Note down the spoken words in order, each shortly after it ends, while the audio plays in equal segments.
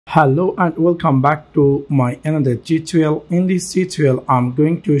Hello and welcome back to my another tutorial. In this tutorial I'm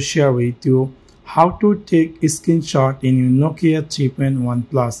going to share with you how to take a screenshot in your Nokia 3.1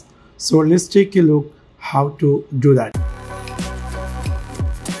 Plus. So let's take a look how to do that.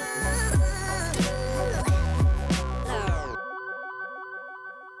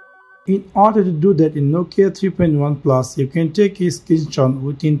 In order to do that in Nokia 3.1 Plus, you can take a screenshot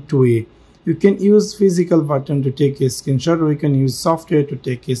within two ways. You can use physical button to take a screenshot, or you can use software to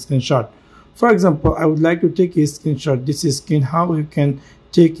take a screenshot. For example, I would like to take a screenshot. This is how you can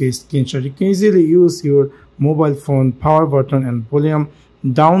take a screenshot. You can easily use your mobile phone power button and volume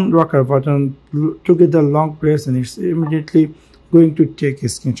down rocker button together long press, and it's immediately going to take a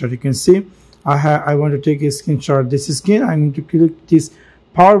screenshot. You can see I want to take a screenshot. This is I'm going to click this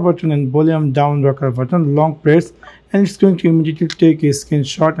power button and volume down rocker button long press, and it's going to immediately take a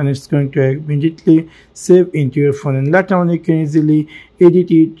screenshot, and it's going to immediately save into your phone, and later on you can easily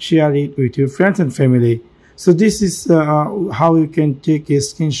edit it, share it with your friends and family. So this is how you can take a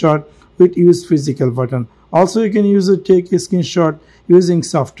screenshot with use physical button. Also you can take a screenshot using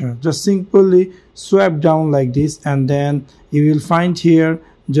software. Just simply swipe down like this, and then you will find here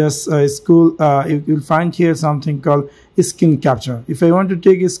you will find here something called skin capture. If I want to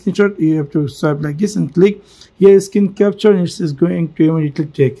take a screenshot, you have to swipe like this and click here skin capture, and it is going to immediately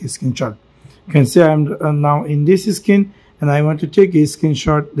take a screenshot. You can see I'm now in this skin and I want to take a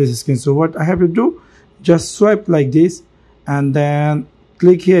screenshot this skin. So what I have to do, just swipe like this and then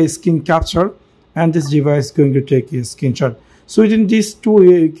click here skin capture, and this device is going to take a screenshot. So within these two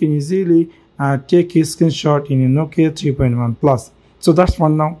ways you can easily take a screenshot in a Nokia 3.1 Plus. So that's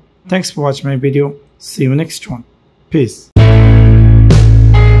one now. Thanks for watching my video. See you next one. Peace.